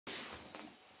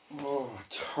Oh,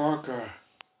 Tucker.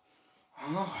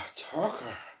 Oh,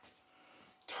 Tucker.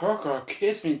 Tucker,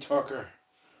 kiss me, Tucker.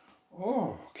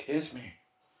 Oh, kiss me.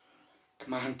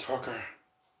 Come on, Tucker.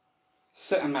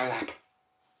 Sit on my lap.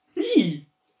 Eee!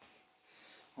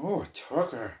 Oh,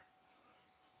 Tucker.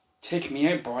 Take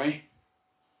me out, boy.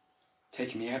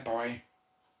 Take me out, boy.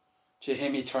 Do you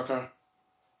hear me, Tucker?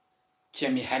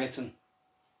 Jimmy Hamilton.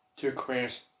 2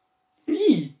 queers.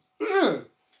 Eee!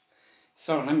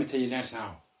 So, let me tell you that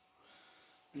now.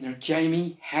 Now,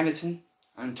 Jamie Hamilton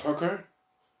and Tucker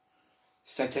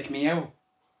said take me out.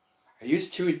 I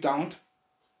used to, don't.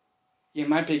 You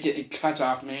might be getting cut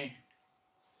off me.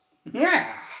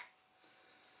 Yeah.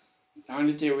 All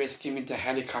you do is give me the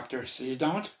helicopter, so you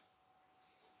don't.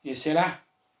 You see that?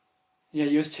 You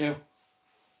used to.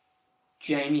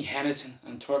 Jamie Hamilton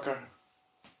and Tucker.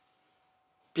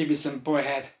 Beavis and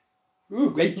Boyhead.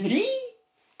 Ooh, great.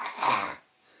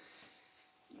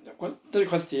 What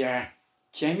was the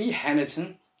Jamie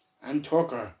Hamilton and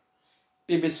Tucker.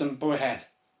 Beavis and Boyhead.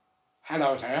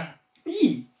 Hello there.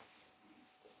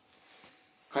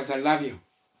 Because I love you.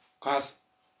 Because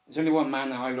there's only one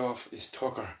man I love is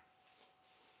Tucker.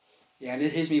 Yeah,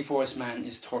 this is my voice man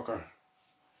is Tucker.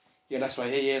 Yeah, that's why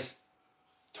he is.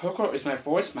 Tucker is my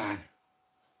voice man.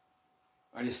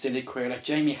 I just did it queer like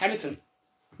Jamie Hamilton.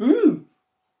 Ooh.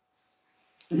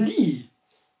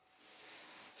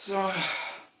 So,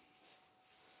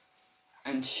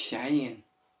 and Shane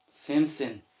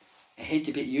Simpson. I hate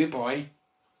to beat you, boy.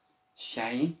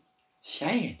 Shane.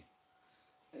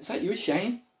 Is that you,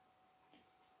 Shane?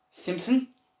 Simpson?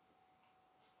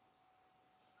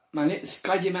 My little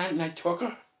Scotty man like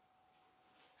Tucker?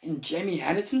 And Jamie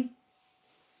Hamilton?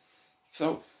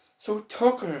 So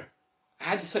Tucker, I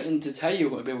had something to tell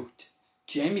you about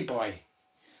Jamie boy.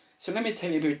 So let me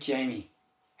tell you about Jamie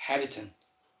Hamilton.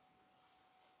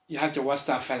 You have to watch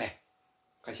that fella.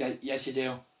 Because yes you do.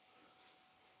 You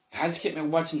have to keep me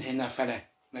watching him, that fella.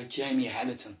 Like Jamie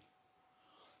Hamilton.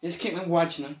 Just keep me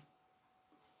watching him.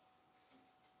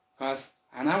 Because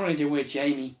I know what I do with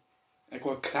Jamie. I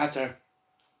go clatter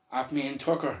off me and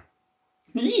Tucker.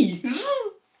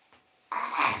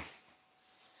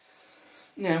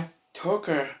 Now,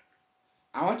 Tucker,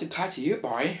 I want to talk to you,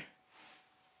 boy.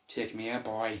 Take me out,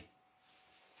 boy.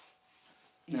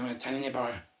 Now I'm telling you,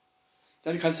 boy.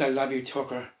 That's because I love you,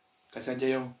 Tucker. Because I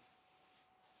do.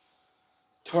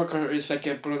 Tucker is like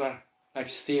a brother, like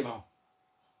Steve-O.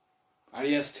 Or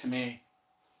he is to me.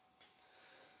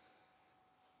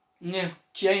 Now,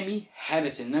 Jamie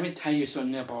Hamilton, let me tell you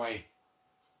something now, boy.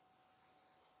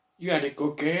 You are a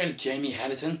good girl, Jamie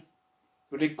Hamilton.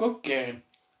 You're a good girl.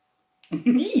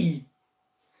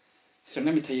 So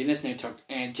let me tell you this now,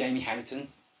 Jamie Hamilton.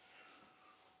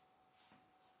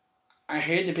 I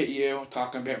heard about you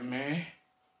talking about me.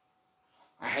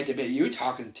 I heard about you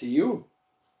talking to you.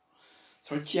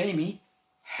 So Jamie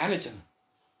Hamilton,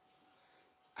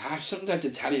 I have something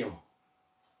to tell you.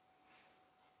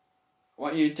 I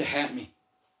want you to help me.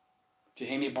 Do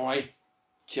you hear me, boy?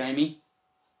 Jamie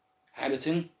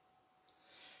Hamilton.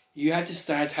 You have to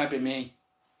start helping me.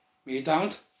 If you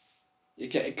don't, you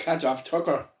get a cut off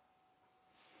Tucker.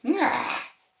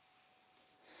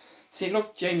 See,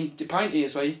 look, Jamie, the point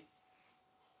is, right?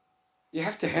 You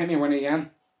have to help me when I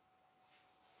am.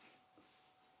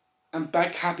 I'm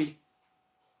back happy.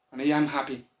 And I am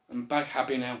happy. I'm back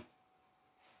happy now.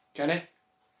 Get it?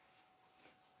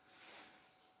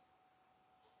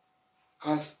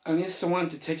 Because I need someone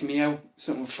to take me out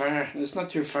something far. It's not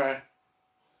too far.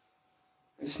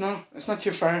 It's not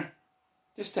too far.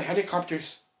 Just the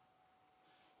helicopters.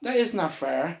 That is not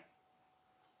far.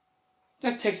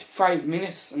 That takes 5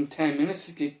 minutes and 10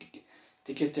 minutes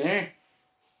to get there.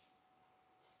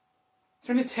 It's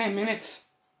only 10 minutes.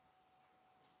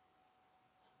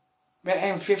 About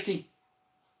M50.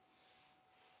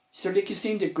 So you can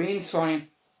see the green sign.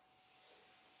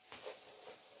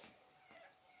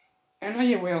 I know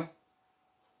you will.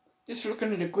 Just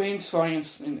looking at the green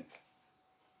signs and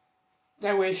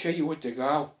that will show you where to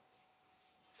go.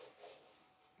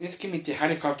 Just give me the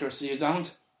helicopter so you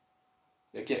don't.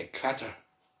 You get a clatter.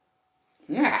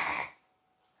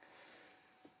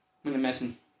 I'm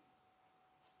messing.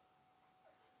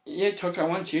 Yeah, Tucker, I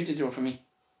want you to do it for me.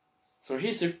 So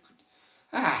here's the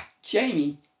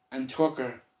Jamie and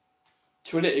Tucker.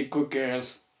 2 little good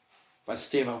girls for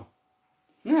Steve-O.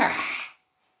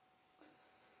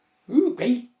 Ooh,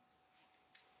 baby.